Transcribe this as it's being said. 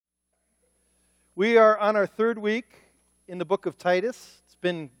We are on our third week in the book of Titus. It's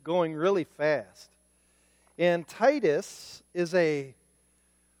been going really fast. And Titus is a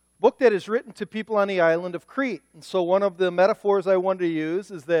book that is written to people on the island of Crete. And so one of the metaphors I wanted to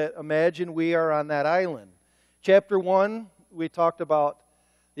use is that imagine we are on that island. Chapter 1, we talked about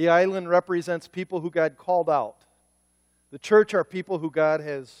the island represents people who God called out. The church are people who God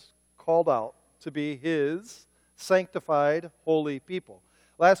has called out to be His sanctified, holy people.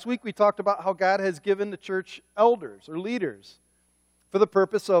 Last week we talked about how God has given the church elders or leaders for the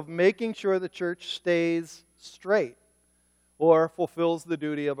purpose of making sure the church stays straight or fulfills the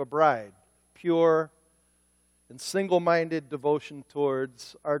duty of a bride, pure and single-minded devotion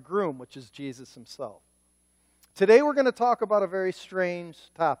towards our groom, which is Jesus Himself. Today we're going to talk about a very strange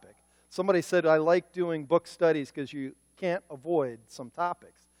topic. Somebody said, I like doing book studies because you can't avoid some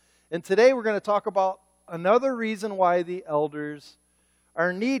topics. And today we're going to talk about another reason why the elders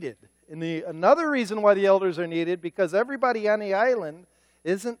are needed. And another reason why the elders are needed, because everybody on the island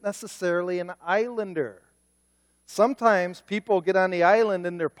isn't necessarily an islander. Sometimes people get on the island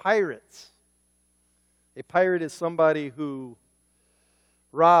and they're pirates. A pirate is somebody who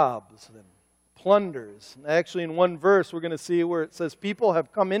robs and plunders. And actually in one verse we're going to see where it says people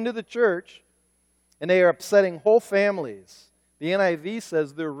have come into the church and they are upsetting whole families. The NIV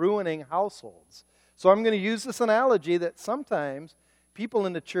says they're ruining households. So I'm going to use this analogy that sometimes people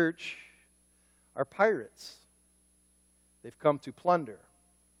in the church are pirates. They've come to plunder.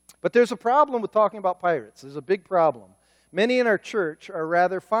 But there's a problem with talking about pirates. There's a big problem. Many in our church are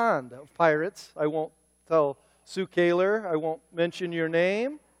rather fond of pirates. I won't tell Sue Kaler. I won't mention your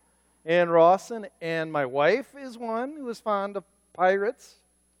name. Ann Rawson. And my wife is one who is fond of pirates.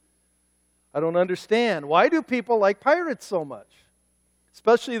 I don't understand. Why do people like pirates so much?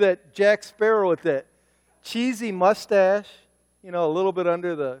 Especially that Jack Sparrow with that cheesy mustache. You know, a little bit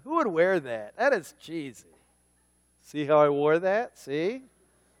under the... Who would wear that? That is cheesy. See how I wore that? See?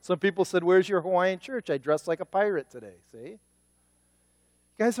 Some people said, where's your Hawaiian church? I dressed like a pirate today. See? You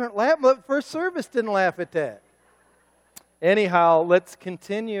guys aren't laughing. The first service didn't laugh at that. Anyhow, let's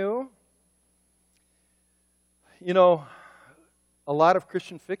continue. You know, a lot of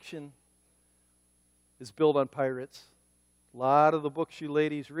Christian fiction is built on pirates. A lot of the books you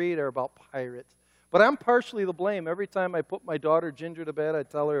ladies read are about pirates. But I'm partially to blame. Every time I put my daughter Ginger to bed, I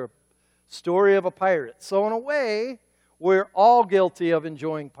tell her a story of a pirate. So in a way, we're all guilty of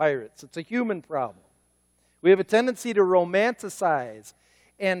enjoying pirates. It's a human problem. We have a tendency to romanticize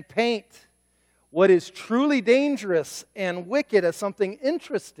and paint what is truly dangerous and wicked as something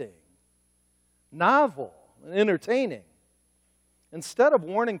interesting, novel, and entertaining. Instead of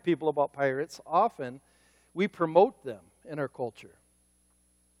warning people about pirates, often we promote them in our culture.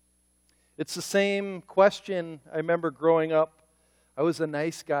 It's the same question I remember growing up. I was a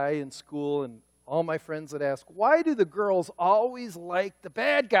nice guy in school, and all my friends would ask, why do the girls always like the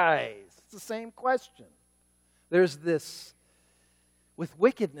bad guys? It's the same question. There's this, with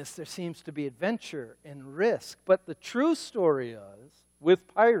wickedness, there seems to be adventure and risk. But the true story is, with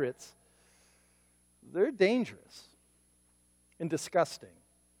pirates, they're dangerous and disgusting.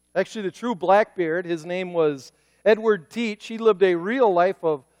 Actually, the true Blackbeard, his name was Edward Teach. He lived a real life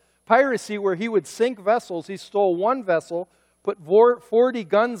of piracy where he would sink vessels. He stole one vessel, put 40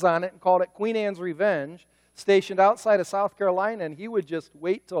 guns on it, and called it Queen Anne's Revenge, stationed outside of South Carolina, and he would just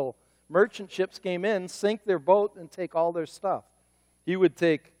wait till merchant ships came in, sink their boat, and take all their stuff. He would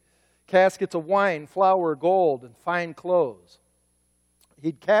take caskets of wine, flour, gold, and fine clothes.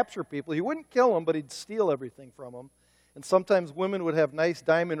 He'd capture people. He wouldn't kill them, but he'd steal everything from them. And sometimes women would have nice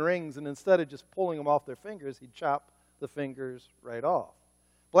diamond rings, and instead of just pulling them off their fingers, he'd chop the fingers right off.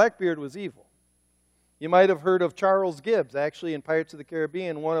 Blackbeard was evil. You might have heard of Charles Gibbs. Actually, in Pirates of the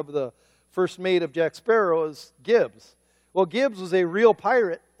Caribbean, one of the first mate of Jack Sparrow is Gibbs. Well, Gibbs was a real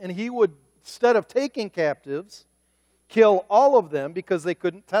pirate, and he would, instead of taking captives, kill all of them because they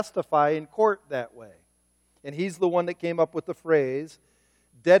couldn't testify in court that way. And he's the one that came up with the phrase,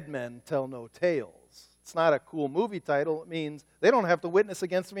 dead men tell no tales. It's not a cool movie title. It means they don't have to witness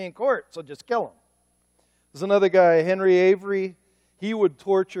against me in court, so just kill them. There's another guy, Henry Avery. He would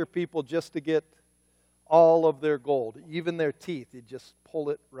torture people just to get all of their gold, even their teeth. He'd just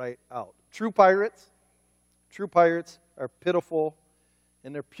pull it right out. True pirates are pitiful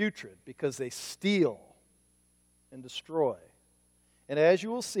and they're putrid because they steal and destroy. And as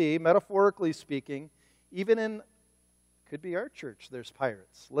you will see, metaphorically speaking, even in, could be our church, there's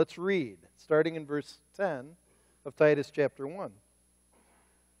pirates. Let's read, starting in verse 10 of Titus chapter 1.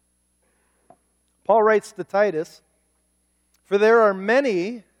 Paul writes to Titus, "For there are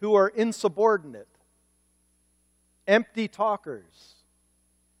many who are insubordinate, empty talkers,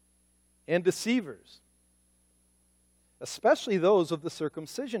 and deceivers, especially those of the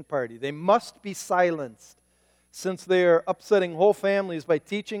circumcision party. They must be silenced, since they are upsetting whole families by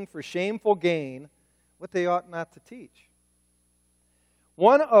teaching for shameful gain what they ought not to teach.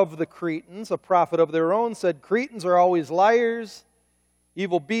 One of the Cretans, a prophet of their own, said, "Cretans are always liars,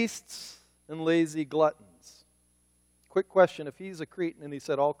 evil beasts, and lazy gluttons." Quick question, if he's a Cretan and he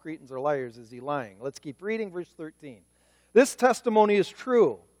said all Cretans are liars, is he lying? Let's keep reading verse 13. "This testimony is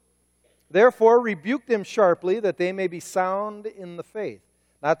true. Therefore rebuke them sharply, that they may be sound in the faith,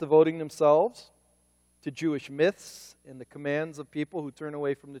 not devoting themselves to Jewish myths and the commands of people who turn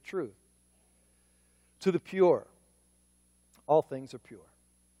away from the truth. To the pure, all things are pure.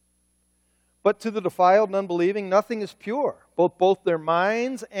 But to the defiled and unbelieving, nothing is pure. Both their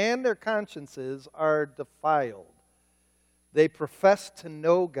minds and their consciences are defiled. They profess to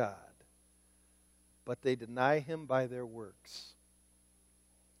know God, but they deny Him by their works.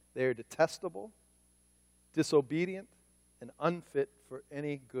 They are detestable, disobedient, and unfit for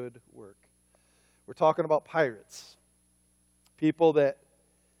any good work." We're talking about pirates. People that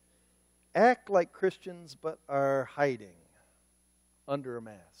act like Christians but are hiding under a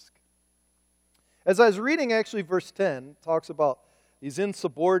mask. As I was reading, actually, verse 10 talks about these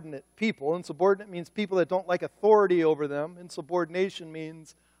insubordinate people. Insubordinate means people that don't like authority over them. Insubordination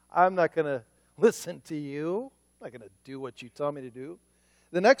means I'm not going to listen to you. I'm not going to do what you tell me to do.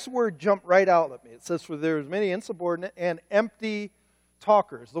 The next word jumped right out at me. It says, "For there is many insubordinate and empty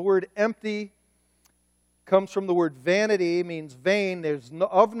talkers." The word empty comes from the word vanity, means vain. There's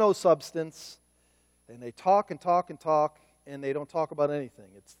of no substance. And they talk and talk and talk, and they don't talk about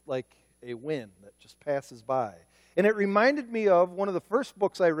anything. It's like a wind that just passes by. And it reminded me of one of the first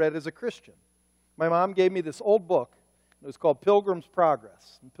books I read as a Christian. My mom gave me this old book. It was called Pilgrim's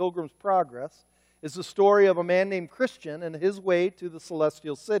Progress. And Pilgrim's Progress is the story of a man named Christian and his way to the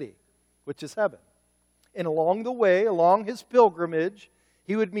celestial city, which is heaven. And along the way, along his pilgrimage,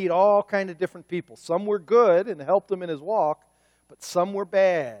 he would meet all kinds of different people. Some were good and helped him in his walk, but some were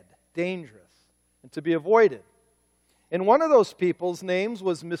bad, dangerous, and to be avoided. And one of those people's names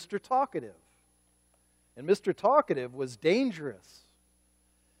was Mr. Talkative. And Mr. Talkative was dangerous.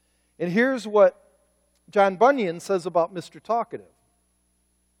 And here's what John Bunyan says about Mr. Talkative.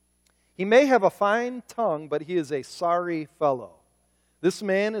 "He may have a fine tongue, but he is a sorry fellow. This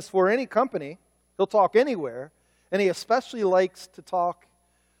man is for any company. He'll talk anywhere. And he especially likes to talk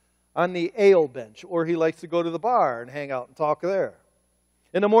on the ale bench, or he likes to go to the bar and hang out and talk there.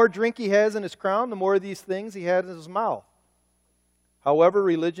 And the more drink he has in his crown, the more of these things he has in his mouth. However,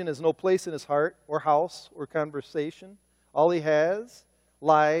 religion has no place in his heart or house or conversation. All he has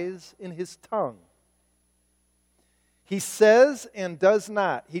lies in his tongue. He says and does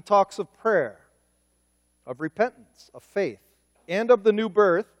not. He talks of prayer, of repentance, of faith, and of the new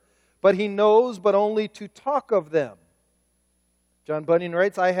birth, but he knows but only to talk of them." John Bunyan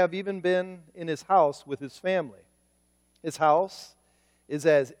writes, "I have even been in his house with his family. His house is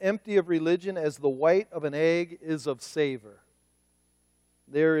as empty of religion as the white of an egg is of savor.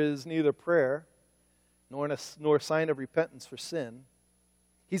 There is neither prayer nor sign of repentance for sin.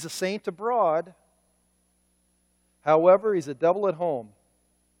 He's a saint abroad. However, he's a devil at home.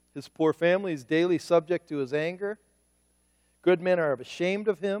 His poor family is daily subject to his anger. Good men are ashamed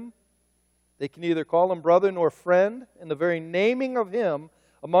of him. They can neither call him brother nor friend, and the very naming of him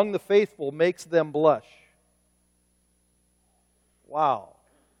among the faithful makes them blush." Wow.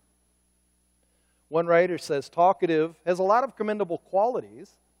 One writer says, "Talkative has a lot of commendable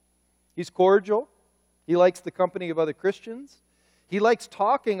qualities. He's cordial. He likes the company of other Christians. He likes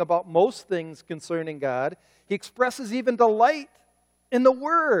talking about most things concerning God. He expresses even delight in the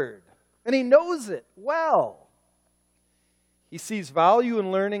Word, and he knows it well. He sees value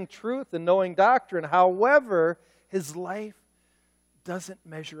in learning truth and knowing doctrine. However, his life doesn't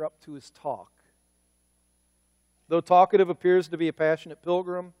measure up to his talk. Though talkative appears to be a passionate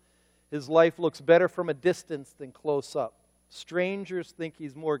pilgrim, his life looks better from a distance than close up. Strangers think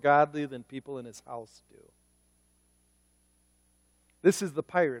he's more godly than people in his house do." This is the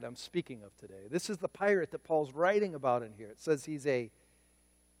pirate I'm speaking of today. This is the pirate that Paul's writing about in here. It says he's a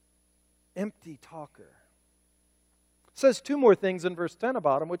empty talker. It says two more things in verse 10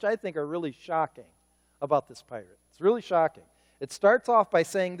 about him, which I think are really shocking about this pirate. It's really shocking. It starts off by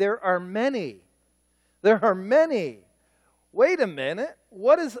saying, there are many. There are many. Wait a minute.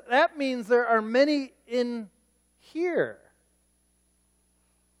 What does that mean? There are many in here.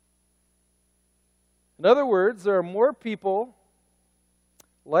 In other words, there are more people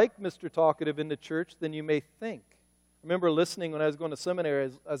like Mr. Talkative in the church than you may think. I remember listening when I was going to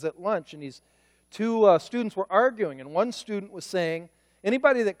seminary. I was at lunch, and these two students were arguing, and one student was saying,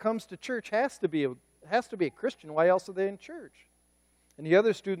 Anybody that comes to church has to be a Christian. Why else are they in church? And the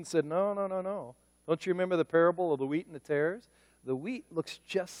other student said, no, no, no, no. Don't you remember the parable of the wheat and the tares? The wheat looks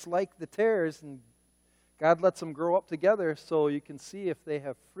just like the tares, and God lets them grow up together so you can see if they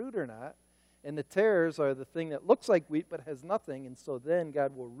have fruit or not. And the tares are the thing that looks like wheat but has nothing, and so then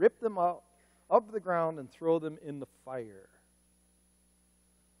God will rip them out of the ground and throw them in the fire.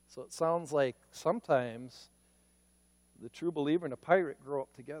 So it sounds like sometimes the true believer and a pirate grow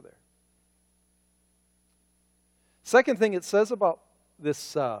up together. Second thing it says about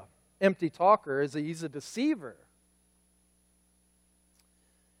this empty talker is that he's a deceiver.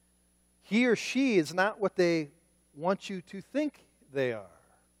 He or she is not what they want you to think they are.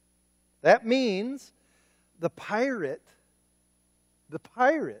 That means the pirate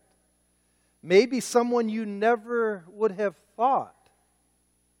may be someone you never would have thought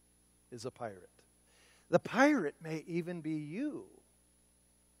is a pirate. The pirate may even be you.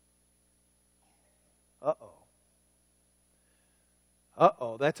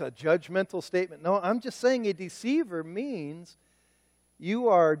 Uh-oh, that's a judgmental statement. No, I'm just saying a deceiver means you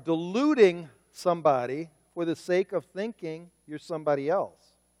are deluding somebody for the sake of thinking you're somebody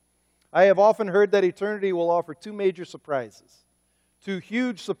else. I have often heard that eternity will offer two major surprises, two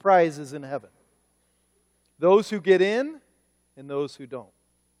huge surprises in heaven. Those who get in and those who don't.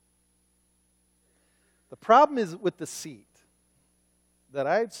 The problem is with deceit that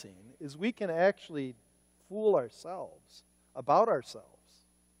I've seen is we can actually fool ourselves about ourselves.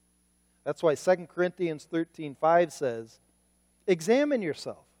 That's why 2 Corinthians 13:5 says, examine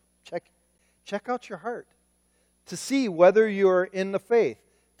yourself. Check out your heart to see whether you're in the faith.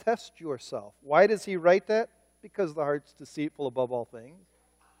 Test yourself. Why does he write that? Because the heart's deceitful above all things.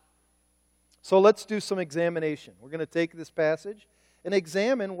 So let's do some examination. We're going to take this passage and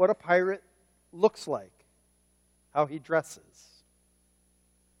examine what a pirate looks like, how he dresses,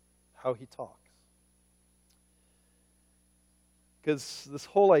 how he talks. Because this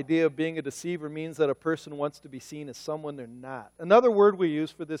whole idea of being a deceiver means that a person wants to be seen as someone they're not. Another word we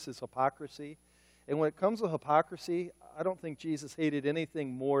use for this is hypocrisy. And when it comes to hypocrisy, I don't think Jesus hated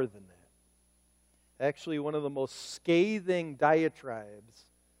anything more than that. Actually, one of the most scathing diatribes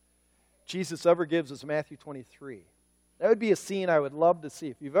Jesus ever gives is Matthew 23. That would be a scene I would love to see.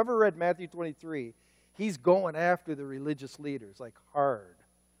 If you've ever read Matthew 23, he's going after the religious leaders, like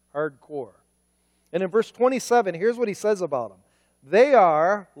hardcore. And in verse 27, here's what he says about them. They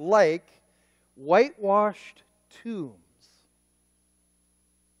are like whitewashed tombs,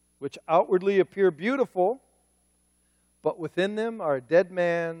 which outwardly appear beautiful, but within them are dead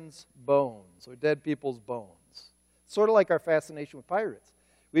man's bones, or dead people's bones. Sort of like our fascination with pirates.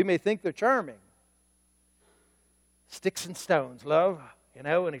 We may think they're charming. Sticks and stones, love,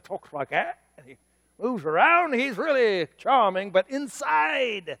 and he talks like that, and he moves around, he's really charming, but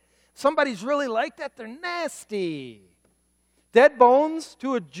inside, somebody's really like that, they're nasty. Dead bones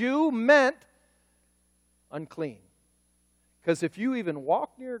to a Jew meant unclean. Because if you even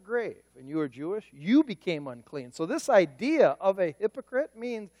walk near a grave and you are Jewish, you became unclean. So this idea of a hypocrite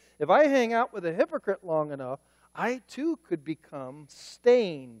means if I hang out with a hypocrite long enough, I too could become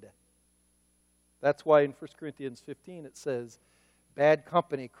stained. That's why in 1 Corinthians 15 it says, bad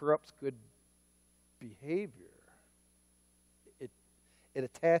company corrupts good behavior. It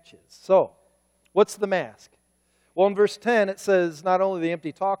attaches. So, what's the mask? Well, in verse 10 it says not only the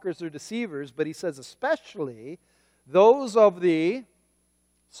empty talkers are deceivers, but he says especially those of the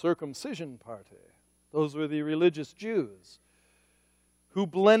circumcision party. Those were the religious Jews who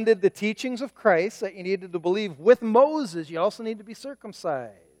blended the teachings of Christ that you needed to believe with Moses. You also need to be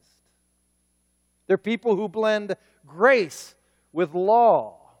circumcised. They're people who blend grace with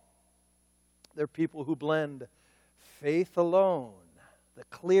law. They're people who blend faith alone, the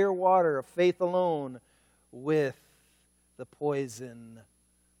clear water of faith alone, with the poison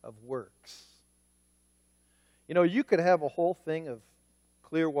of works. You know, you could have a whole thing of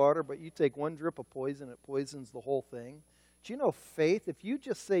clear water, but you take one drip of poison, it poisons the whole thing. Do you know faith, if you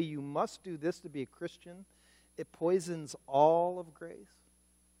just say you must do this to be a Christian, it poisons all of grace?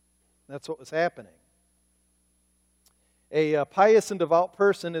 That's what was happening. A pious and devout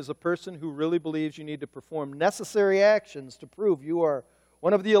person is a person who really believes you need to perform necessary actions to prove you are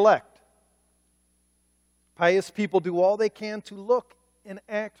one of the elect. Pious people do all they can to look and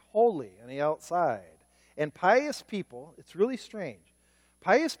act holy on the outside. And pious people, it's really strange,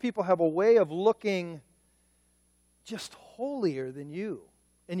 pious people have a way of looking just holier than you.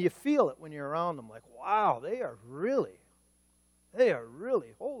 And you feel it when you're around them, like, wow, they are really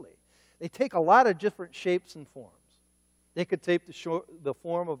holy. They take a lot of different shapes and forms. They could take the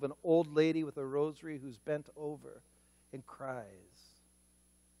form of an old lady with a rosary who's bent over and cries.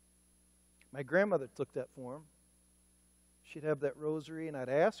 My grandmother took that form. She'd have that rosary, and I'd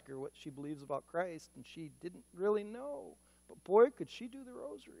ask her what she believes about Christ, and she didn't really know. But boy, could she do the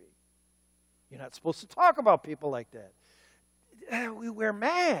rosary. You're not supposed to talk about people like that. We wear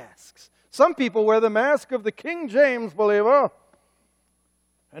masks. Some people wear the mask of the King James believer.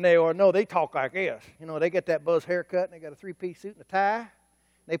 And they talk like this. They get that buzz haircut, and they got a three-piece suit and a tie.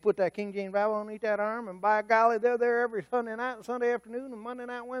 They put that King James Bible underneath that arm, and by golly, they're there every Sunday night, Sunday afternoon, and Monday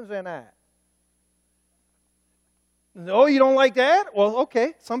night, Wednesday night. Oh, you don't like that? Well,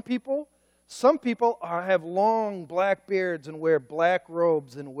 okay. Some people have long black beards and wear black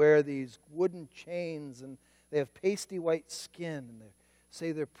robes and wear these wooden chains, and they have pasty white skin, and they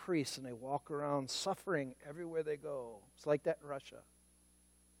say they're priests, and they walk around suffering everywhere they go. It's like that in Russia.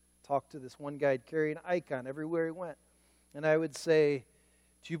 Talked to this one guy carrying an icon everywhere he went. And I would say,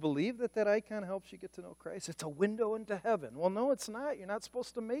 do you believe that icon helps you get to know Christ? It's a window into heaven. Well, no, it's not. You're not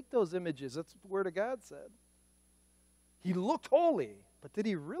supposed to make those images. That's what the Word of God said. He looked holy, but did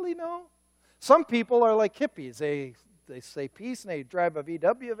he really know? Some people are like hippies. They say peace, and they drive a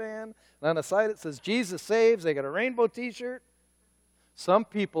VW van, and on the side it says Jesus saves. They got a rainbow t-shirt. Some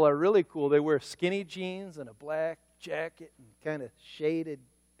people are really cool. They wear skinny jeans and a black jacket and kind of shaded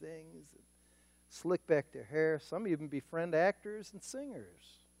things, and slick back their hair. Some even befriend actors and singers.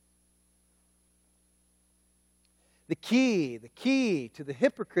 The key to the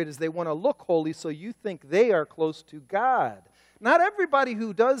hypocrite is they want to look holy so you think they are close to God. Not everybody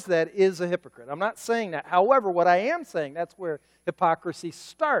who does that is a hypocrite. I'm not saying that. However, what I am saying, that's where hypocrisy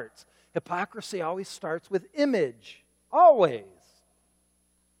starts. Hypocrisy always starts with image. Always.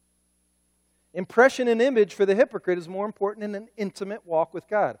 Impression and image for the hypocrite is more important in an intimate walk with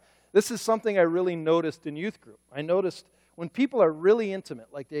God. This is something I really noticed in youth group. I noticed when people are really intimate,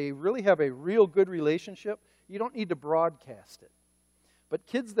 like they really have a real good relationship, you don't need to broadcast it. But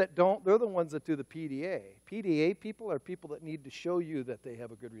kids that don't, they're the ones that do the PDA. PDA people are people that need to show you that they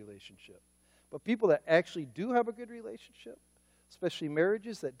have a good relationship. But people that actually do have a good relationship, especially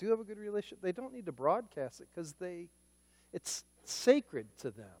marriages that do have a good relationship, they don't need to broadcast it because it's sacred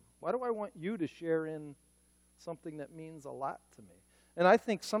to them. Why do I want you to share in something that means a lot to me? And I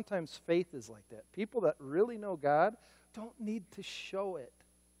think sometimes faith is like that. People that really know God don't need to show it.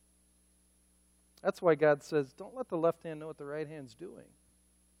 That's why God says, don't let the left hand know what the right hand's doing.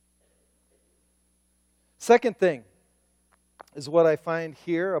 Second thing is what I find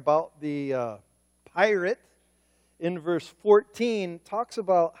here about the pirate in verse 14. Talks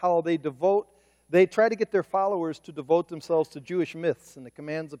about how they try to get their followers to devote themselves to Jewish myths and the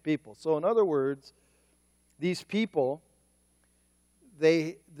commands of people. So in other words, these people,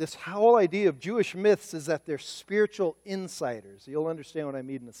 this whole idea of Jewish myths is that they're spiritual insiders. You'll understand what I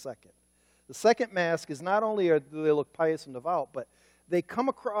mean in a second. The second mask is not only do they look pious and devout, but they come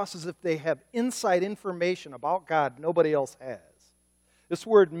across as if they have inside information about God nobody else has. This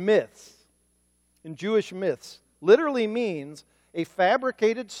word myths, in Jewish myths, literally means a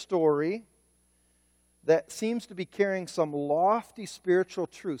fabricated story that seems to be carrying some lofty spiritual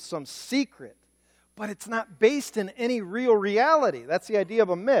truth, some secret, but it's not based in any real reality. That's the idea of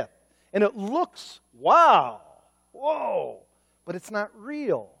a myth. And it looks, wow, whoa, but it's not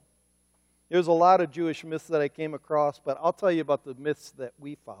real. There's a lot of Jewish myths that I came across, but I'll tell you about the myths that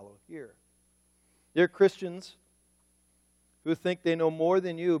we follow here. They're Christians who think they know more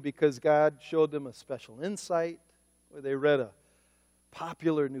than you because God showed them a special insight, or they read a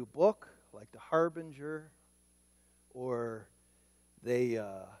popular new book like The Harbinger, or they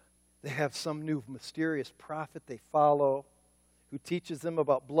have some new mysterious prophet they follow who teaches them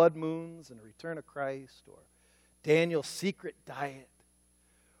about blood moons and the return of Christ, or Daniel's secret diet,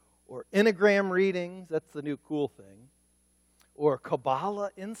 or Enneagram readings, that's the new cool thing, or Kabbalah,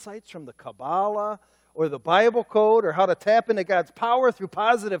 insights from the Kabbalah, or the Bible code, or how to tap into God's power through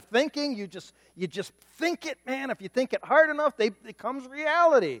positive thinking. You just think it, man. If you think it hard enough, it becomes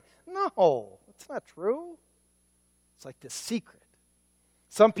reality. No, that's not true. It's like this secret.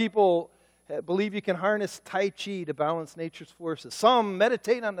 Some people believe you can harness Tai Chi to balance nature's forces. Some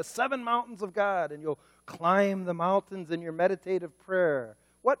meditate on the 7 mountains of God, and you'll climb the mountains in your meditative prayer.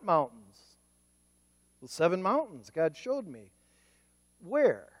 What mountains? The 7 mountains God showed me.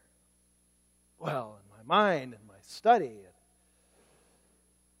 Where? Well, in my mind, in my study.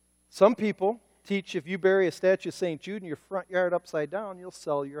 Some people teach if you bury a statue of St. Jude in your front yard upside down, you'll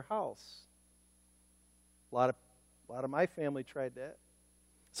sell your house. A lot of my family tried that.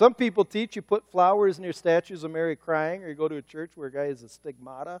 Some people teach you put flowers in your statues of Mary crying, or you go to a church where a guy has a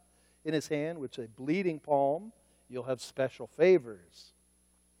stigmata in his hand, which is a bleeding palm, you'll have special favors.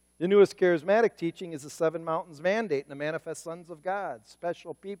 The newest charismatic teaching is the 7 mountains mandate and the manifest sons of God,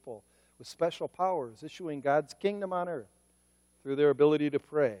 special people with special powers, issuing God's kingdom on earth through their ability to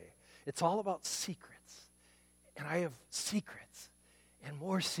pray. It's all about secrets. And I have secrets and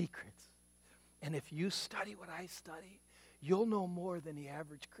more secrets. And if you study what I study, you'll know more than the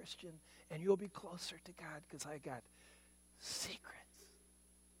average Christian, and you'll be closer to God because I got secrets.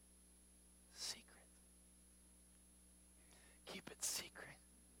 Secrets. Keep it secret.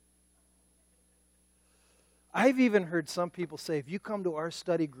 I've even heard some people say, if you come to our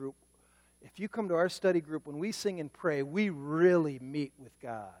study group, when we sing and pray, we really meet with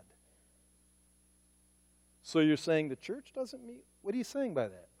God. So you're saying the church doesn't meet? What are you saying by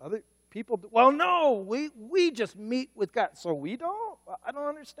that? Other people do? Well, no, we just meet with God. So we don't? I don't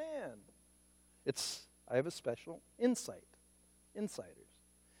understand. I have a special insiders.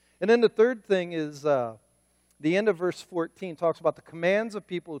 And then the third thing is the end of verse 14 talks about the commands of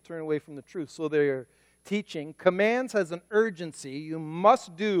people who turn away from the truth. So they're teaching. Commands has an urgency. You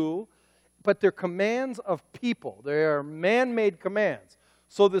must do, but they're commands of people. They are man-made commands.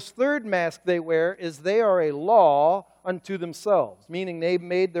 So this third mask they wear is they are a law unto themselves, meaning they've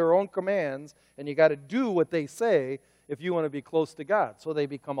made their own commands, and you got to do what they say if you want to be close to God. So they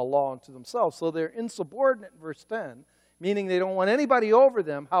become a law unto themselves. So they're insubordinate, verse 10, meaning they don't want anybody over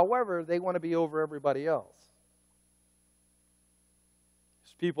them. However, they want to be over everybody else.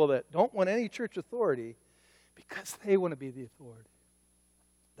 There's people that don't want any church authority because they want to be the authority.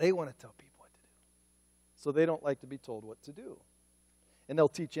 They want to tell people what to do. So they don't like to be told what to do. And they'll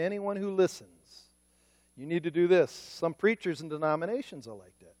teach anyone who listens. You need to do this. Some preachers and denominations are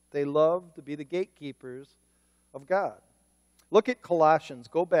like that. They love to be the gatekeepers of God. Look at Colossians.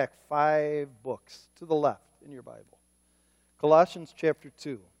 Go back 5 books to the left in your Bible. Colossians chapter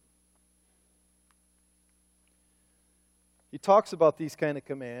 2. He talks about these kind of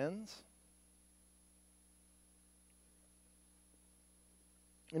commands.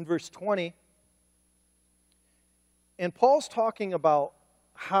 In verse 20, and Paul's talking about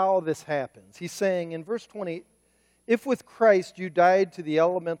how this happens. He's saying in verse 20, if with Christ you died to the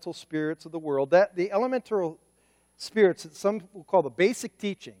elemental spirits of the world, that the elemental spirits that some will call the basic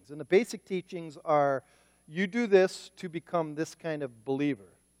teachings, and the basic teachings are you do this to become this kind of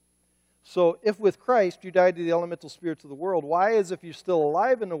believer. So if with Christ you died to the elemental spirits of the world, why, as if you're still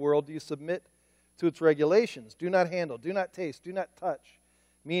alive in the world, do you submit to its regulations? Do not handle, do not taste, do not touch.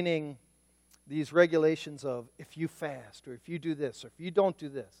 Meaning these regulations of if you fast, or if you do this, or if you don't do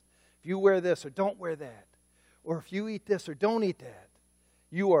this, if you wear this or don't wear that, or if you eat this or don't eat that,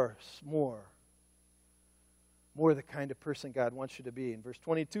 you are more the kind of person God wants you to be. In verse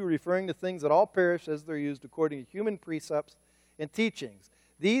 22, referring to things that all perish as they're used according to human precepts and teachings.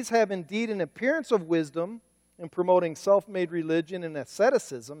 These have indeed an appearance of wisdom in promoting self-made religion and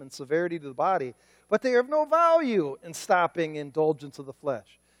asceticism and severity to the body, but they are of no value in stopping indulgence of the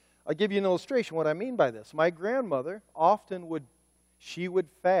flesh. I'll give you an illustration what I mean by this. My grandmother often would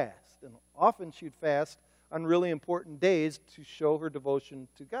fast, and often she'd fast on really important days to show her devotion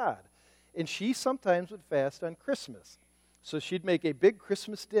to God. And she sometimes would fast on Christmas. So she'd make a big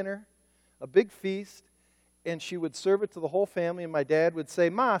Christmas dinner, a big feast, and she would serve it to the whole family, and my dad would say,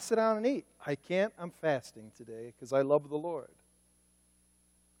 Ma, sit down and eat. I can't, I'm fasting today because I love the Lord.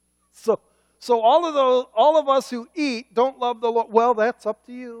 So all of us who eat don't love the Lord. Well, that's up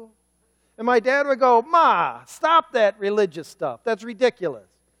to you. And my dad would go, Ma, stop that religious stuff. That's ridiculous.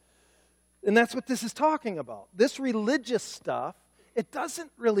 And that's what this is talking about. This religious stuff, it doesn't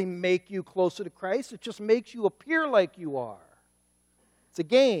really make you closer to Christ. It just makes you appear like you are. It's a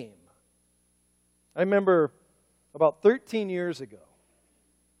game. I remember about 13 years ago,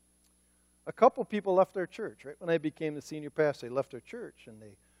 a couple people left our church. Right when I became the senior pastor, they left our church and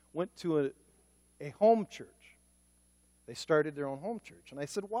they went to a home church. They started their own home church. And I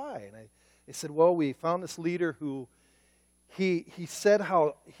said, why? And they said, well, we found this leader who, he said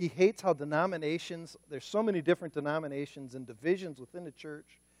how he hates how denominations, there's so many different denominations and divisions within the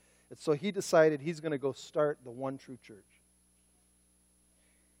church. And so he decided he's going to go start the one true church.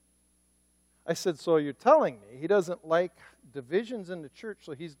 I said, so you're telling me he doesn't like divisions in the church,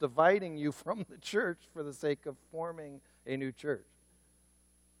 so he's dividing you from the church for the sake of forming a new church.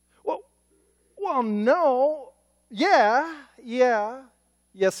 Well, no. Yes, he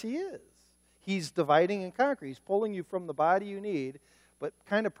is. He's dividing and conquering. He's pulling you from the body you need, but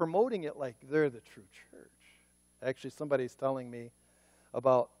kind of promoting it like they're the true church. Actually, somebody's telling me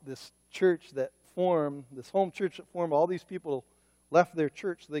about this church that formed, this home church that formed. All these people left their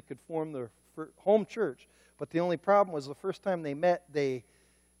church so they could form their home church. But the only problem was the first time they met, they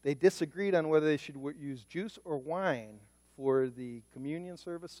disagreed on whether they should use juice or wine for the communion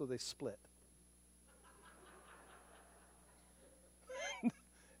service, so they split.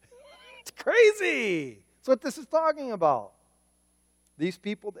 Crazy! That's what this is talking about. These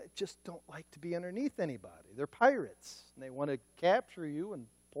people that just don't like to be underneath anybody. They're pirates, and they want to capture you and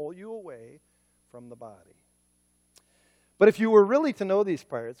pull you away from the body. But if you were really to know these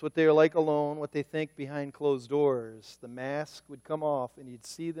pirates, what they are like alone, what they think behind closed doors, the mask would come off and you'd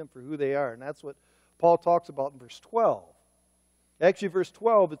see them for who they are. And that's what Paul talks about in verse 12. Actually, verse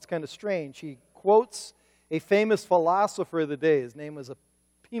 12, it's kind of strange. He quotes a famous philosopher of the day. His name was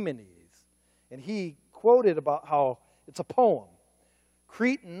Epimenides. And he quoted about how it's a poem.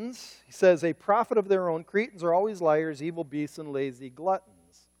 Cretans, he says, a prophet of their own. Cretans are always liars, evil beasts, and lazy gluttons.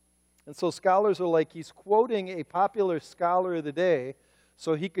 And so scholars are like, he's quoting a popular scholar of the day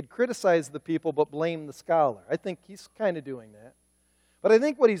so he could criticize the people but blame the scholar. I think he's kind of doing that. But I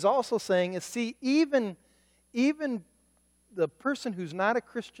think what he's also saying is, see, even the person who's not a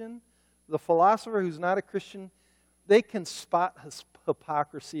Christian, the philosopher who's not a Christian, they can spot his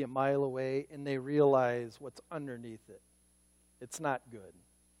hypocrisy a mile away and they realize what's underneath it. It's not good.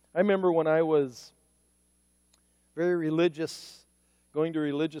 I remember when I was very religious, going to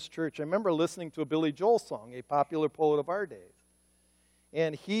religious church, I remember listening to a Billy Joel song, a popular poet of our days.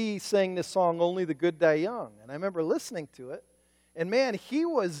 And he sang this song, Only the Good Die Young. And I remember listening to it. And man, he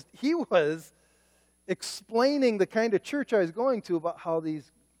was explaining the kind of church I was going to about how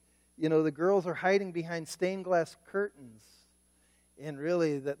these, the girls are hiding behind stained glass curtains. And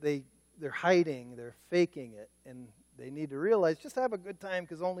really that they're hiding, they're faking it. And they need to realize, just have a good time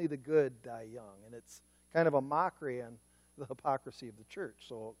because only the good die young. And it's kind of a mockery on the hypocrisy of the church.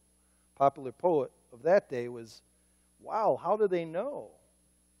 So a popular poet of that day was, wow, how do they know?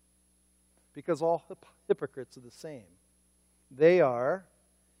 Because all hypocrites are the same. They are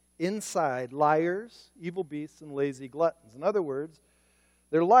inside liars, evil beasts, and lazy gluttons. In other words,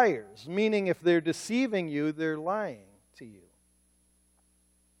 they're liars, meaning if they're deceiving you, they're lying to you.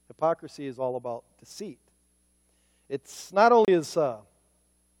 Hypocrisy is all about deceit. It's not only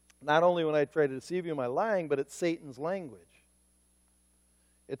when I try to deceive you am I lying, but it's Satan's language.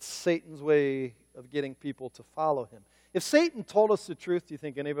 It's Satan's way of getting people to follow him. If Satan told us the truth, do you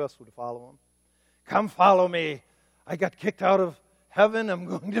think any of us would follow him? Come follow me. I got kicked out of heaven. I'm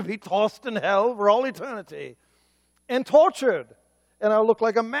going to be tossed in hell for all eternity and tortured. And I'll look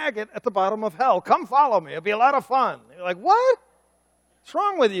like a maggot at the bottom of hell. Come follow me. It'll be a lot of fun. You're like, what? What's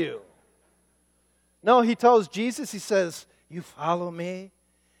wrong with you? No, he tells Jesus, he says, you follow me,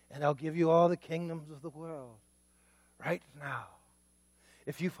 and I'll give you all the kingdoms of the world right now.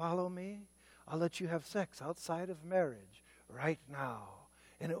 If you follow me, I'll let you have sex outside of marriage right now,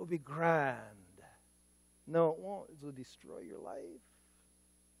 and it will be grand. No, it won't. It will destroy your life.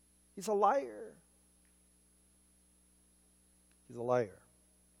 He's a liar. He's a liar.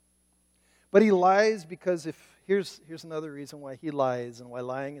 But he lies because here's another reason why he lies and why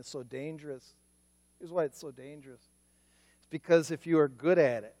lying is so dangerous. Here's why it's so dangerous. It's because if you are good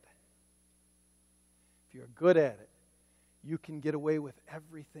at it, you can get away with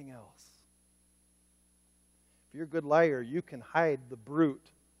everything else. If you're a good liar, you can hide the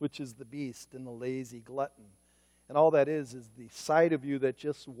brute, which is the beast, and the lazy glutton. And all that is the side of you that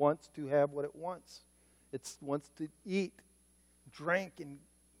just wants to have what it wants. It wants to eat, drink, and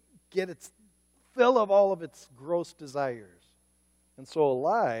get its fill of all of its gross desires. And so a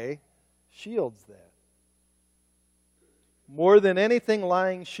lie shields that. More than anything,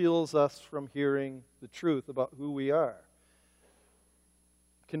 lying shields us from hearing the truth about who we are.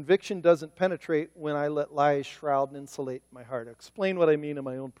 Conviction doesn't penetrate when I let lies shroud and insulate my heart. I'll explain what I mean in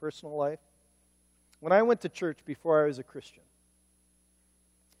my own personal life. When I went to church before I was a Christian,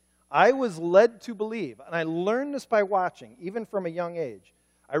 I was led to believe, and I learned this by watching, even from a young age.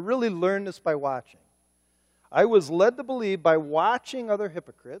 I really learned this by watching. I was led to believe by watching other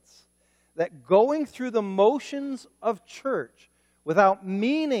hypocrites that going through the motions of church without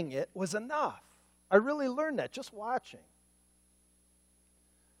meaning it was enough. I really learned that just watching.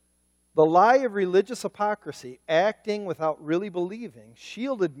 The lie of religious hypocrisy, acting without really believing,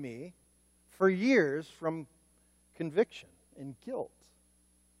 shielded me for years from conviction and guilt.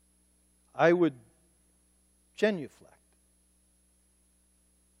 I would genuflect.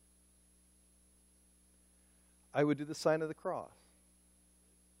 I would do the sign of the cross.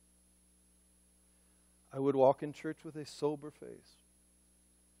 I would walk in church with a sober face.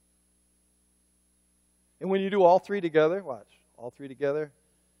 And when you do all three together, watch, all three together,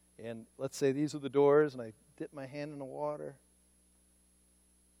 and let's say these are the doors, and I dip my hand in the water.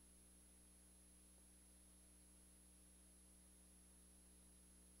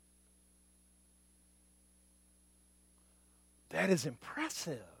 That is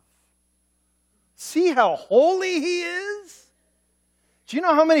impressive. See how holy he is? Do you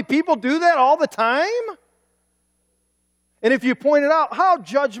know how many people do that all the time? And if you point it out, how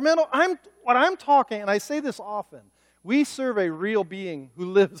judgmental, what I'm talking, and I say this often, we serve a real being who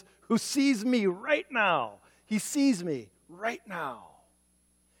lives, who sees me right now. He sees me right now.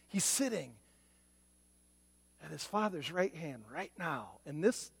 He's sitting at his Father's right hand right now. And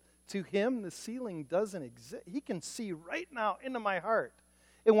this, to him, the ceiling doesn't exist. He can see right now into my heart.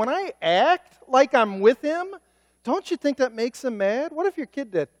 And when I act like I'm with him, don't you think that makes him mad? What if your kid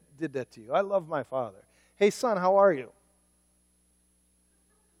did that to you? I love my father. Hey, son, how are you?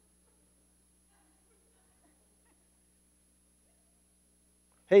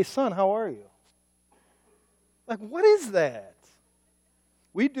 Hey, son, how are you? Like, what is that?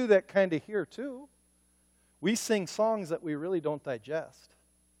 We do that kind of here, too. We sing songs that we really don't digest.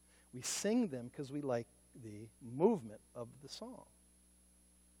 We sing them because we like the movement of the song.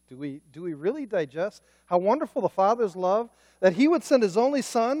 Do we really digest how wonderful the Father's love, that He would send His only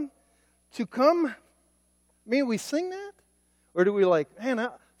Son to come? I mean, we sing that? Or do we like, man,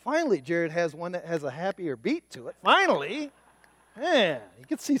 finally Jared has one that has a happier beat to it. Finally. Man, you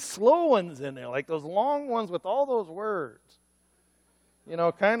can see slow ones in there, like those long ones with all those words. You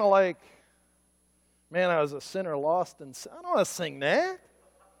know, kind of like, man, I was a sinner lost in sin. I don't want to sing that.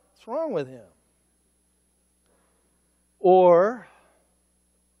 What's wrong with him? Or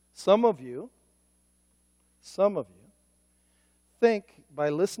some of you think by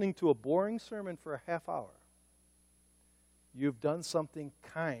listening to a boring sermon for a half hour, you've done something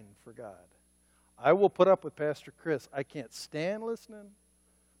kind for God. I will put up with Pastor Chris. I can't stand listening,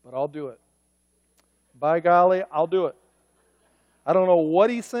 but I'll do it. By golly, I'll do it. I don't know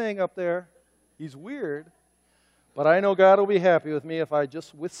what he's saying up there. He's weird, but I know God will be happy with me if I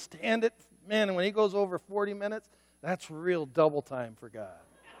just withstand it. Man, and when he goes over 40 minutes, that's real double time for God.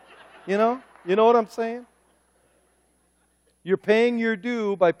 You know what I'm saying? You're paying your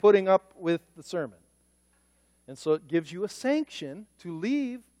due by putting up with the sermon. And so it gives you a sanction to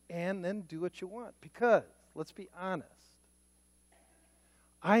leave and then do what you want. Because, let's be honest,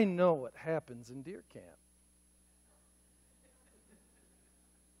 I know what happens in deer camp.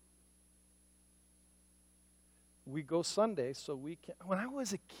 We go Sunday so we can. When I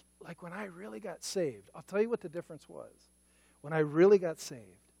was a kid, like when I really got saved, I'll tell you what the difference was. When I really got saved,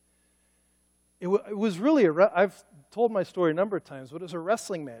 it was really I've told my story a number of times, but it was a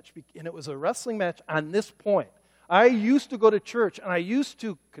wrestling match. And it was a wrestling match on this point. I used to go to church and I used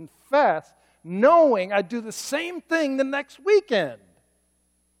to confess knowing I'd do the same thing the next weekend.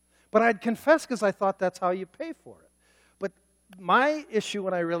 But I'd confess because I thought that's how you pay for it. But my issue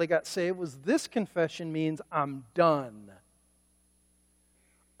when I really got saved was this confession means I'm done.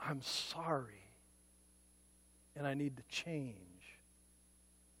 I'm sorry. And I need to change.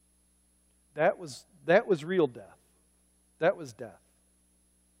 That was real death. That was death.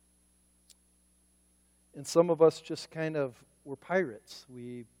 And some of us just kind of, we're pirates.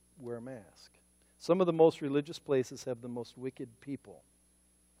 We wear a mask. Some of the most religious places have the most wicked people.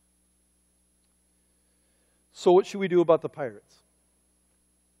 So what should we do about the pirates?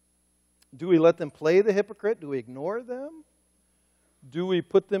 Do we let them play the hypocrite? Do we ignore them? Do we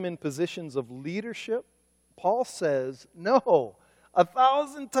put them in positions of leadership? Paul says, no.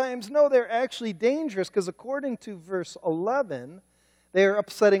 1,000 times no, they're actually dangerous because according to verse 11, they are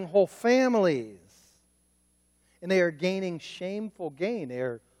upsetting whole families. And they are gaining shameful gain. They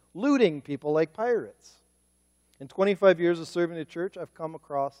are looting people like pirates. In 25 years of serving the church, I've come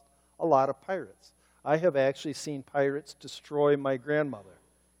across a lot of pirates. I have actually seen pirates destroy my grandmother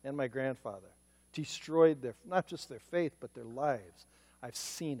and my grandfather. Destroyed not just their faith, but their lives. I've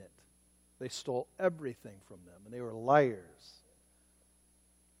seen it. They stole everything from them, and they were liars.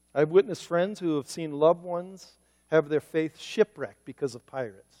 I've witnessed friends who have seen loved ones have their faith shipwrecked because of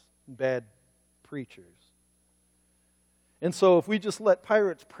pirates and bad preachers. And so if we just let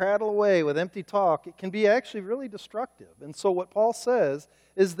pirates prattle away with empty talk, it can be actually really destructive. And so what Paul says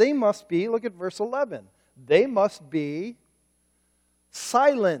is they must be, look at verse 11, they must be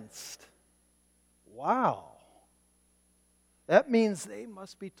silenced. Wow. That means they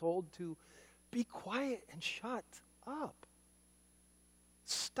must be told to be quiet and shut up.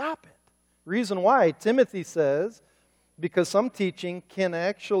 Stop it. Reason why, Timothy says, because some teaching can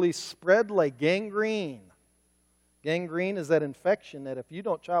actually spread like gangrene. Gangrene is that infection that if you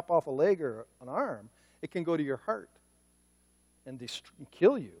don't chop off a leg or an arm, it can go to your heart and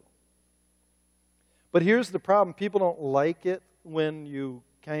kill you. But here's the problem. People don't like it when you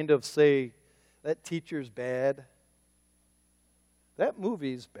kind of say, that teacher's bad. That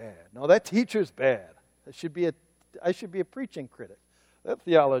movie's bad. No, that teacher's bad. I should be a preaching critic. That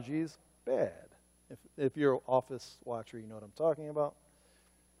theology is bad. If you're an office watcher, you know what I'm talking about.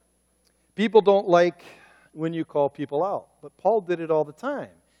 People don't like when you call people out, but Paul did it all the time.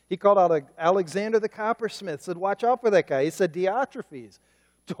 He called out Alexander the coppersmith, said, watch out for that guy. He said, Diotrephes,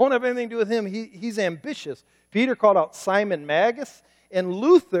 don't have anything to do with him. He's ambitious. Peter called out Simon Magus, and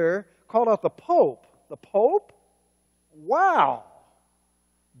Luther called out the Pope. The Pope? Wow.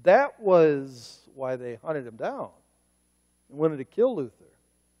 That was why they hunted him down and wanted to kill Luther.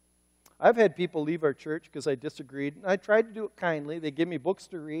 I've had people leave our church because I disagreed, and I tried to do it kindly. They give me books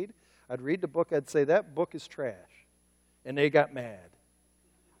to read. I'd read the book. I'd say, that book is trash. And they got mad.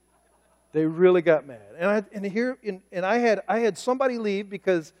 They really got mad. And I had somebody leave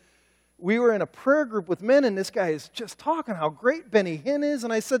because we were in a prayer group with men, and this guy is just talking how great Benny Hinn is.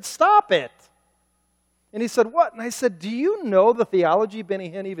 And I said, stop it. And he said, what? And I said, do you know the theology Benny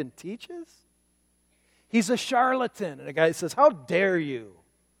Hinn even teaches? He's a charlatan. And the guy says, how dare you?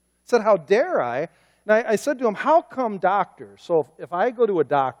 I said, how dare I? And I said to him, how come doctor? So if I go to a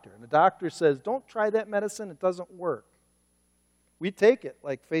doctor, and the doctor says, don't try that medicine, it doesn't work. We take it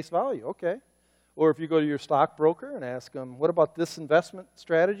like face value, okay. Or if you go to your stockbroker and ask him, what about this investment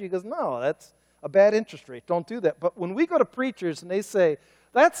strategy? He goes, no, that's a bad interest rate. Don't do that. But when we go to preachers and they say,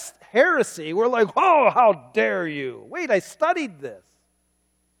 that's heresy, we're like, oh, how dare you? Wait, I studied this.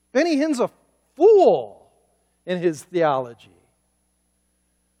 Benny Hinn's a fool in his theology.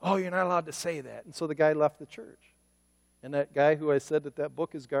 Oh, you're not allowed to say that. And so the guy left the church. And that guy who I said that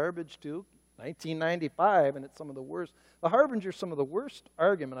book is garbage to, 1995, and it's some of the worst. The Harbinger's some of the worst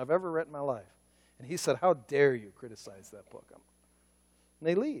argument I've ever read in my life. And he said, how dare you criticize that book? And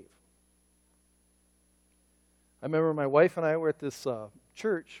they leave. I remember my wife and I were at this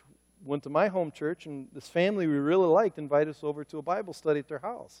church, went to my home church, and this family we really liked invited us over to a Bible study at their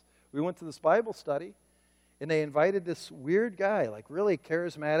house. We went to this Bible study, and they invited this weird guy, like really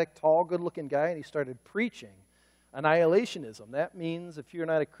charismatic, tall, good-looking guy, and he started preaching annihilationism. That means if you're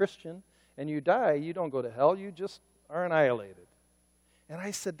not a Christian and you die, you don't go to hell, you just are annihilated. And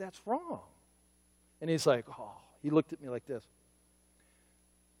I said, that's wrong. And he's like, oh, he looked at me like this.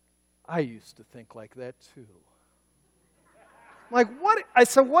 I used to think like that too. I'm like, what? I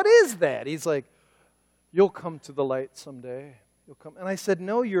said, what is that? He's like, you'll come to the light someday. You'll come. And I said,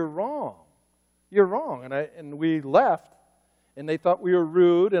 no, you're wrong. You're wrong. And we left, and they thought we were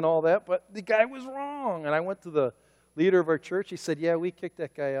rude and all that, but the guy was wrong. And I went to the leader of our church. He said, yeah, we kicked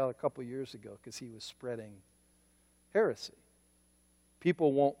that guy out a couple years ago because he was spreading heresy.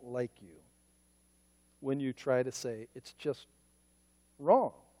 People won't like you when you try to say it's just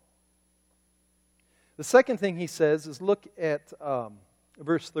wrong. The second thing he says is look at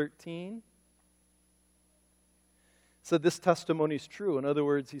verse 13. So this testimony is true. In other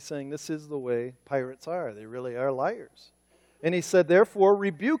words, he's saying this is the way pirates are. They really are liars. And he said, therefore,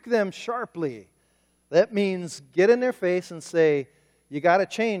 rebuke them sharply. That means get in their face and say, you got to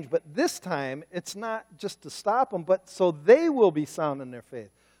change. But this time, it's not just to stop them, but so they will be sound in their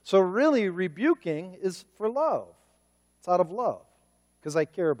faith. So really, rebuking is for love. It's out of love, because I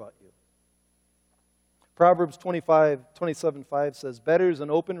care about you. Proverbs 27:5 says, better is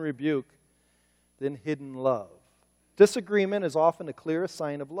an open rebuke than hidden love. Disagreement is often a clear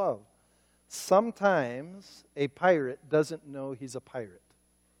sign of love. Sometimes a pirate doesn't know he's a pirate.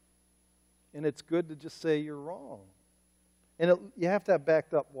 And it's good to just say you're wrong. And you have to have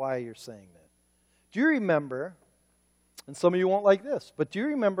backed up why you're saying that. Do you remember, and some of you won't like this, but do you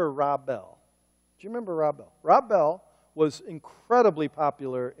remember Rob Bell? Do you remember Rob Bell? Rob Bell was incredibly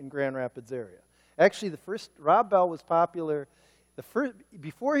popular in Grand Rapids area. Actually, Rob Bell was popular.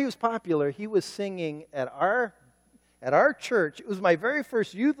 Before he was popular, he was singing at our church. It was my very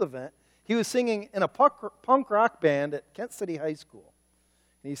first youth event. He was singing in a punk rock band at Kent City High School.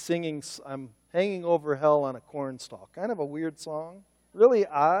 And he's singing, I'm hanging over hell on a corn stalk. Kind of a weird song. Really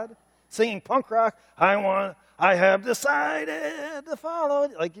odd. Singing punk rock. I have decided to follow.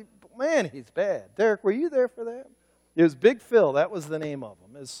 Like, man, he's bad. Derek, were you there for that? It was Big Phil. That was the name of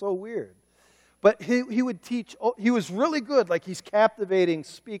him. It was so weird. But he would teach. He was really good. Like, he's captivating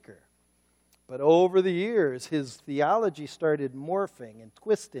speaker. But over the years, his theology started morphing and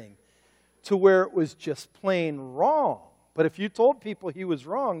twisting to where it was just plain wrong. But if you told people he was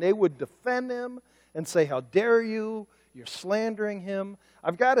wrong, they would defend him and say, how dare you? You're slandering him.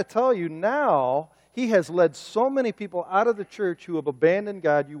 I've got to tell you now, he has led so many people out of the church who have abandoned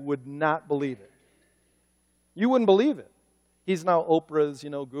God, you would not believe it. You wouldn't believe it. He's now Oprah's,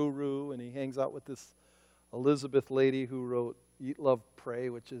 guru, and he hangs out with this Elizabeth lady who wrote Eat, Love, Pray,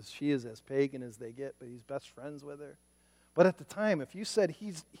 she is as pagan as they get, but he's best friends with her. But at the time, if you said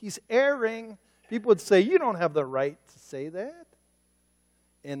he's erring, people would say, you don't have the right to say that.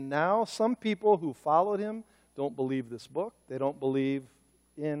 And now some people who followed him don't believe this book. They don't believe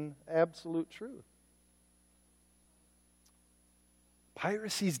in absolute truth.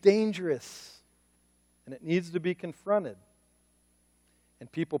 Piracy is dangerous, and it needs to be confronted.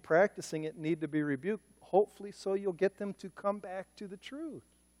 And people practicing it need to be rebuked, hopefully so you'll get them to come back to the truth.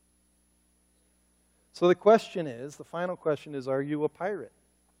 So the final question is, are you a pirate?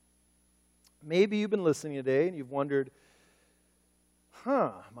 Maybe you've been listening today and you've wondered,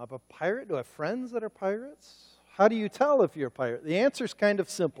 am I a pirate? Do I have friends that are pirates? How do you tell if you're a pirate? The answer is kind of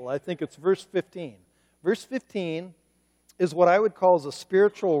simple. I think it's verse 15. Verse 15 is what I would call a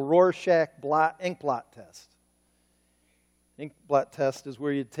spiritual Rorschach ink blot test. Ink blot test is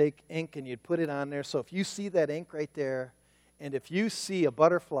where you'd take ink and you'd put it on there. So if you see that ink right there, and if you see a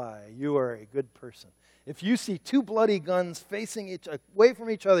butterfly, you are a good person. If you see two bloody guns facing away from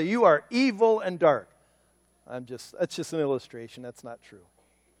each other, you are evil and dark. That's just an illustration. That's not true.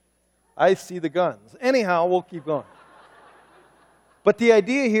 I see the guns. Anyhow, we'll keep going. But the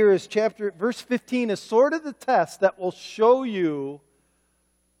idea here is verse 15 is sort of the test that will show you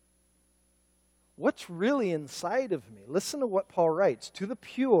what's really inside of me. Listen to what Paul writes. To the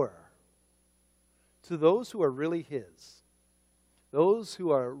pure, to those who are really his, those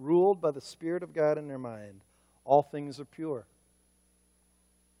who are ruled by the Spirit of God in their mind, all things are pure.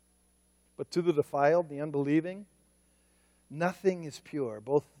 But to the defiled, the unbelieving, nothing is pure.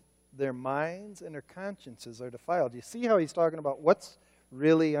 Both their minds and their consciences are defiled. You see how he's talking about what's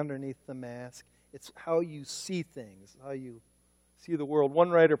really underneath the mask? It's how you see things, how you see the world.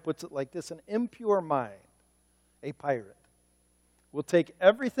 One writer puts it like this: an impure mind, a pirate, will take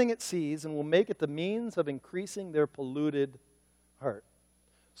everything it sees and will make it the means of increasing their polluted heart.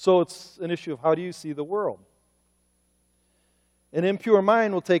 So it's an issue of how do you see the world? An impure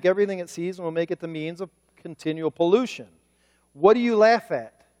mind will take everything it sees and will make it the means of continual pollution. What do you laugh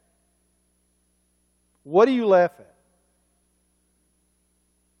at? What do you laugh at?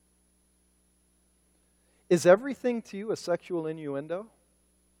 Is everything to you a sexual innuendo?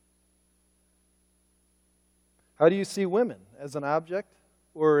 How do you see women? As an object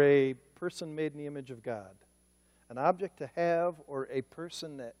or a person made in the image of God? An object to have or a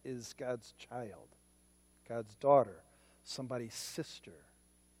person that is God's child, God's daughter, somebody's sister?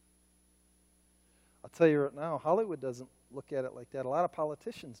 I'll tell you right now, Hollywood doesn't look at it like that. A lot of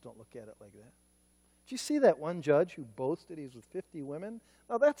politicians don't look at it like that. Did you see that one judge who boasted he's with 50 women?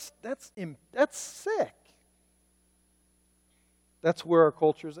 Now that's sick. That's where our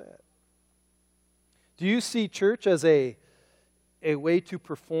culture's at. Do you see church as a way to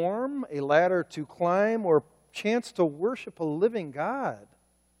perform, a ladder to climb, or chance to worship a living God,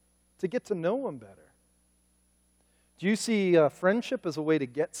 to get to know Him better? Do you see friendship as a way to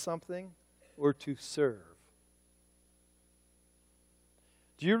get something or to serve?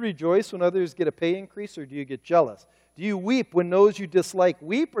 Do you rejoice when others get a pay increase, or do you get jealous? Do you weep when those you dislike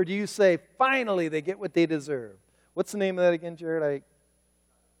weep, or do you say, finally, they get what they deserve? What's the name of that again, Jared?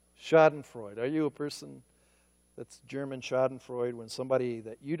 Schadenfreude. Are you a person that's German Schadenfreude, when somebody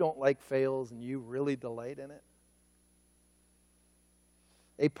that you don't like fails and you really delight in it?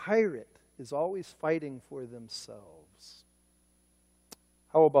 A pirate is always fighting for themselves.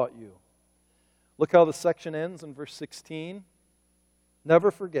 How about you? Look how the section ends in verse 16.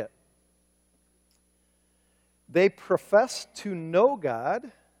 Never forget. They profess to know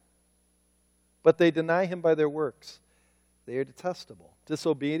God, but they deny Him by their works. They are detestable,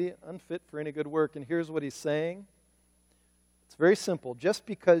 disobedient, unfit for any good work. And here's what he's saying. It's very simple. Just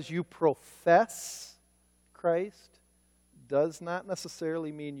because you profess Christ does not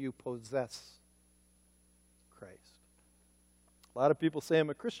necessarily mean you possess Christ. A lot of people say, I'm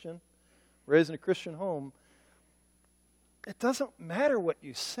a Christian, raised in a Christian home. It doesn't matter what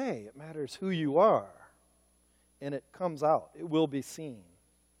you say. It matters who you are. And it comes out. It will be seen.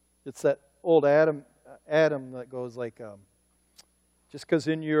 It's that old Adam that goes like, just because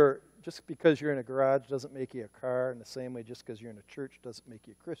you're in a garage doesn't make you a car. In the same way, just because you're in a church doesn't make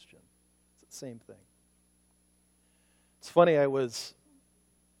you a Christian. It's the same thing. It's funny, I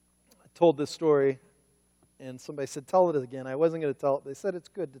told this story, and somebody said, tell it again. I wasn't going to tell it. They said it's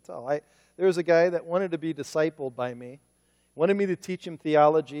good to tell. There was a guy that wanted to be discipled by me, wanted me to teach him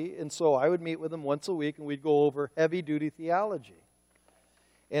theology, and so I would meet with him once a week, and we'd go over heavy-duty theology.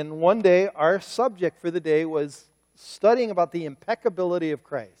 And one day, our subject for the day was studying about the impeccability of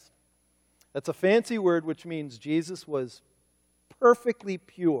Christ. That's a fancy word which means Jesus was perfectly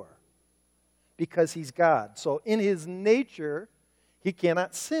pure because He's God. So in His nature, He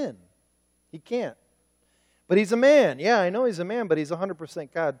cannot sin. He can't. But He's a man. Yeah, I know He's a man, but He's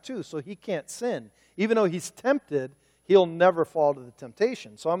 100% God too, so He can't sin. Even though He's tempted, He'll never fall to the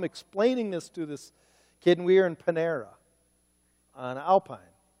temptation. So I'm explaining this to this kid, and we are in Panera. on Alpine.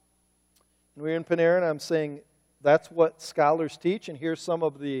 And we were in Panera, and I'm saying that's what scholars teach, and here's some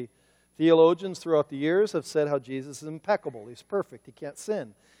of the theologians throughout the years have said how Jesus is impeccable. He's perfect. He can't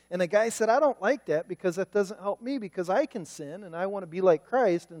sin. And the guy said, I don't like that because that doesn't help me because I can sin, and I want to be like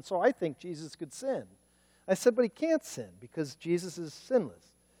Christ, and so I think Jesus could sin. I said, but he can't sin because Jesus is sinless,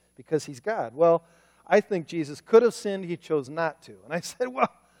 because he's God. Well, I think Jesus could have sinned. He chose not to. And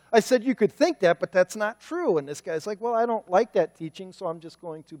I said, you could think that, but that's not true. And this guy's like, well, I don't like that teaching, so I'm just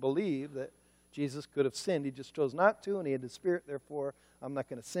going to believe that Jesus could have sinned. He just chose not to, and he had the Spirit, therefore I'm not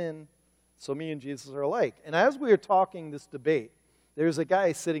going to sin. So me and Jesus are alike. And as we were talking this debate, there's a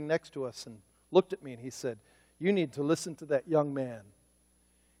guy sitting next to us and looked at me and he said, you need to listen to that young man.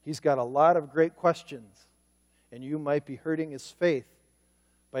 He's got a lot of great questions, and you might be hurting his faith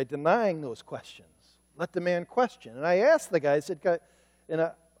by denying those questions. Let the man question. And I asked the guy, I said,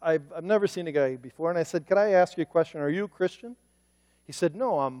 and I've never seen a guy before, and I said, could I ask you a question? Are you a Christian? He said,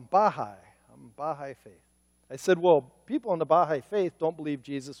 no, I'm Baha'i. I'm Baha'i faith. I said, well, people in the Baha'i faith don't believe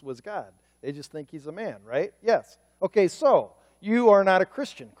Jesus was God. They just think he's a man, right? Yes. Okay, so you are not a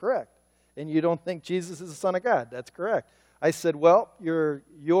Christian, correct? And you don't think Jesus is the Son of God. That's correct. I said, well,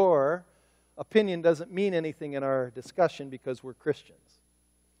 your opinion doesn't mean anything in our discussion because we're Christians.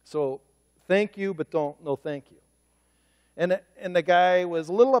 So thank you, but no thank you. And the guy was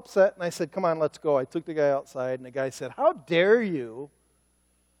a little upset, and I said, come on, let's go. I took the guy outside, and the guy said, how dare you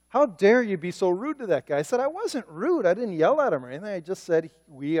be so rude to that guy? I said, I wasn't rude. I didn't yell at him or anything. I just said,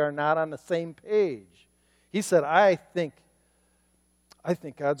 we are not on the same page. He said, I think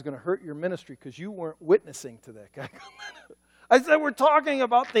God's going to hurt your ministry because you weren't witnessing to that guy. I said, we're talking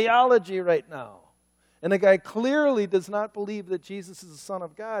about theology right now. And the guy clearly does not believe that Jesus is the Son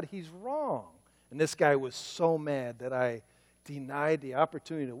of God. He's wrong. And this guy was so mad that I denied the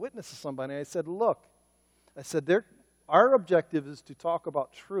opportunity to witness to somebody. I said, look, our objective is to talk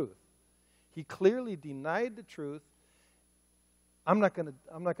about truth. He clearly denied the truth. I'm not going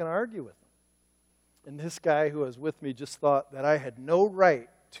to argue with him. And this guy who was with me just thought that I had no right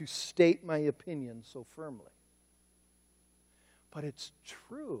to state my opinion so firmly. But it's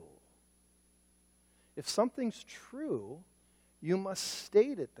true. If something's true, you must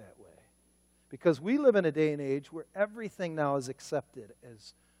state it that way. Because we live in a day and age where everything now is accepted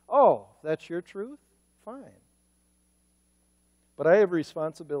as, oh, that's your truth? Fine. But I have a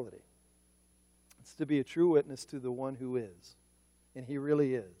responsibility. It's to be a true witness to the one who is. And he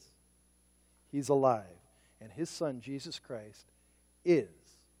really is. He's alive. And his Son, Jesus Christ, is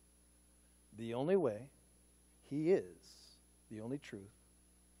the only way. He is the only truth.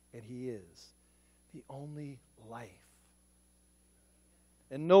 And he is the only life.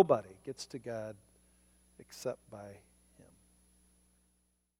 And nobody gets to God except by